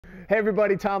Hey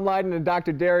everybody, Tom Leyden and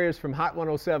Dr. Darrius from Hot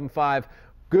 107.5.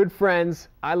 Good friends.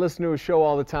 I listen to his show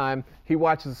all the time. He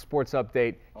watches the Sports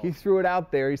Update. He threw it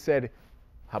out there. He said,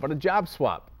 how about a job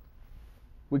swap?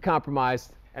 We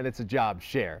compromised, and it's a job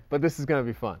share. But this is going to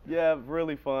be fun. Yeah,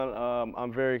 really fun.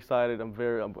 I'm very excited.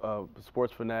 I'm a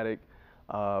sports fanatic.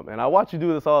 And I watch you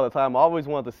do this all the time. I always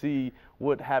want to see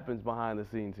what happens behind the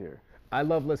scenes here. I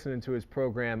love listening to his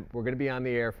program. We're going to be on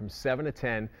the air from 7 to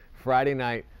 10 Friday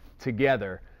night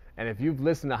together. And if you've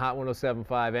listened to Hot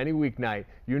 107.5 any weeknight,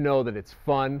 you know that it's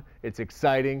fun, it's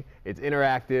exciting, it's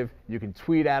interactive. You can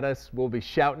tweet at us. We'll be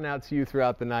shouting out to you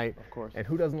throughout the night. Of course. And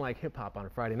who doesn't like hip-hop on a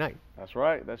Friday night? That's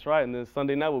right. That's right. And then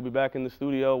Sunday night, we'll be back in the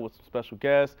studio with some special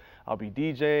guests. I'll be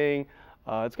DJing.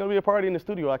 It's going to be a party in the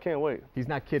studio. I can't wait. He's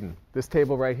not kidding. This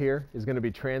table right here is going to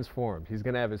be transformed. He's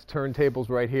going to have his turntables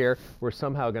right here. We're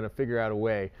somehow going to figure out a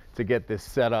way to get this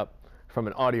set up from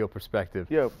an audio perspective.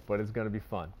 Yep. But it's going to be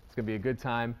fun. It's going to be a good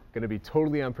time, going to be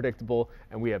totally unpredictable,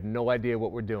 and we have no idea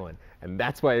what we're doing. And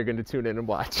that's why you're going to tune in and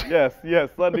watch. Yes,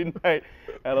 Sunday night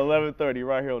at 11:30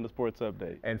 right here on the Sports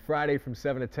Update. And Friday from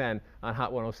 7 to 10 on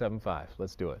Hot 107.5.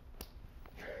 Let's do it.